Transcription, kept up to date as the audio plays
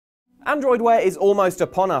Android Wear is almost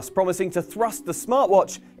upon us, promising to thrust the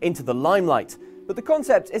smartwatch into the limelight. But the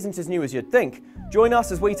concept isn't as new as you'd think. Join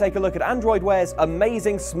us as we take a look at Android Wear's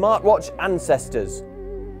amazing smartwatch ancestors.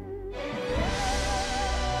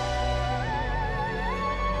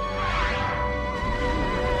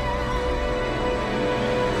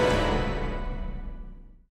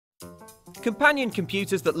 Companion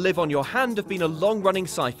computers that live on your hand have been a long-running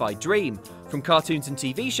sci-fi dream, from cartoons and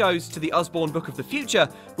TV shows to the Usborne Book of the Future,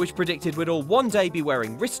 which predicted we'd all one day be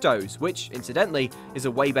wearing wristos, which, incidentally, is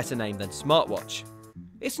a way better name than smartwatch.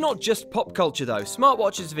 It's not just pop culture though.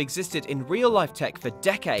 Smartwatches have existed in real-life tech for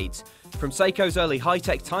decades, from Seiko's early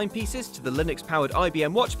high-tech timepieces to the Linux-powered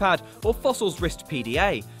IBM Watchpad or Fossil's wrist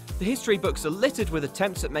PDA. The history books are littered with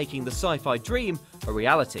attempts at making the sci-fi dream a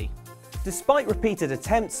reality. Despite repeated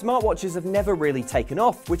attempts, smartwatches have never really taken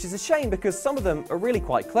off, which is a shame because some of them are really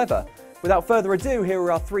quite clever. Without further ado, here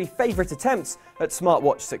are our 3 favourite attempts at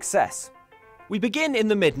smartwatch success. We begin in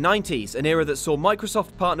the mid-90s, an era that saw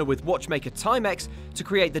Microsoft partner with watchmaker Timex to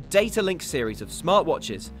create the Datalink series of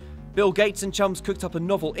smartwatches. Bill Gates and chums cooked up a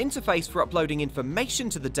novel interface for uploading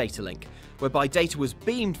information to the Datalink, whereby data was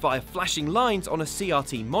beamed via flashing lines on a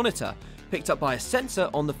CRT monitor, picked up by a sensor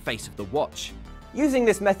on the face of the watch. Using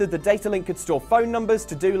this method, the Datalink could store phone numbers,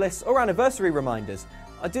 to-do lists, or anniversary reminders.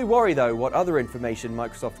 I do worry, though, what other information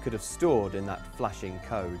Microsoft could have stored in that flashing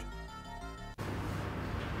code.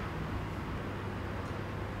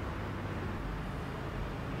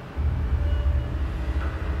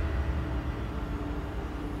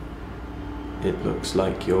 It looks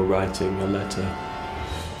like you're writing a letter.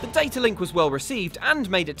 The Datalink was well received and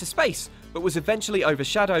made it to space, but was eventually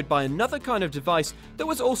overshadowed by another kind of device that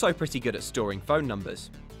was also pretty good at storing phone numbers.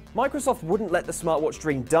 Microsoft wouldn't let the smartwatch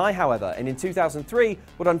dream die, however, and in 2003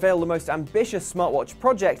 would unveil the most ambitious smartwatch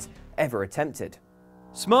project ever attempted.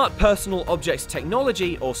 Smart Personal Objects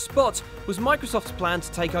Technology, or SPOT, was Microsoft's plan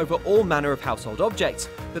to take over all manner of household objects,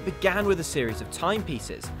 but began with a series of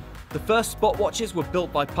timepieces. The first Spot watches were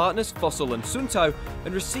built by partners Fossil and Suunto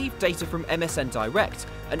and received data from MSN Direct,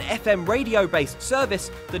 an FM radio-based service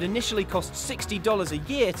that initially cost $60 a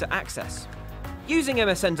year to access. Using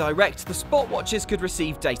MSN Direct, the Spot watches could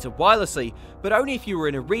receive data wirelessly, but only if you were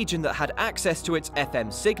in a region that had access to its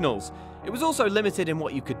FM signals. It was also limited in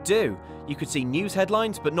what you could do. You could see news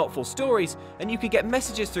headlines, but not full stories, and you could get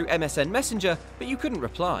messages through MSN Messenger, but you couldn't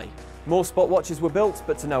reply. More Spot watches were built,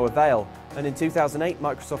 but to no avail, and in 2008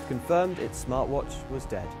 Microsoft confirmed its smartwatch was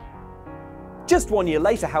dead. Just 1 year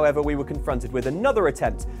later, however, we were confronted with another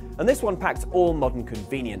attempt, and this one packed all modern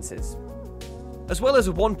conveniences. As well as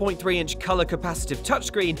a 1.3-inch colour capacitive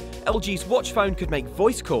touchscreen, LG's watch phone could make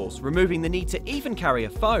voice calls, removing the need to even carry a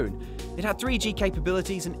phone. It had 3G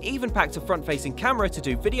capabilities and even packed a front-facing camera to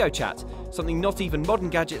do video chat, something not even modern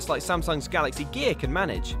gadgets like Samsung's Galaxy Gear can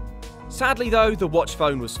manage. Sadly though, the watch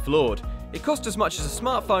phone was flawed. It cost as much as a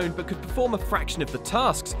smartphone but could perform a fraction of the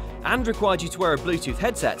tasks, and required you to wear a Bluetooth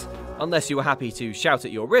headset, unless you were happy to shout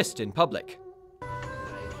at your wrist in public.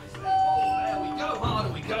 There we go hard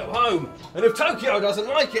and we go home. And if Tokyo doesn't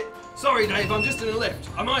like it, sorry Dave, I'm just in a lift.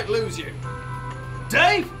 I might lose you.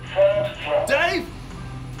 Dave? Dave?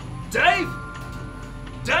 Dave?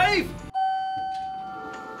 Dave?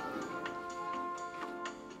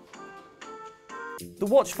 The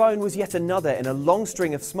watch phone was yet another in a long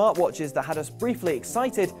string of smartwatches that had us briefly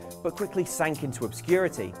excited but quickly sank into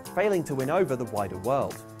obscurity, failing to win over the wider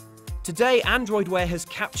world. Today, Android Wear has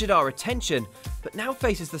captured our attention, but now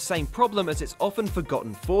faces the same problem as its often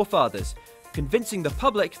forgotten forefathers, convincing the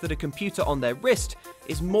public that a computer on their wrist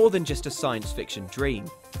is more than just a science fiction dream.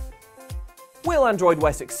 Will Android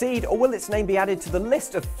Wear succeed, or will its name be added to the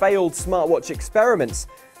list of failed smartwatch experiments?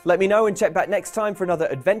 Let me know and check back next time for another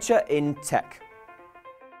adventure in tech.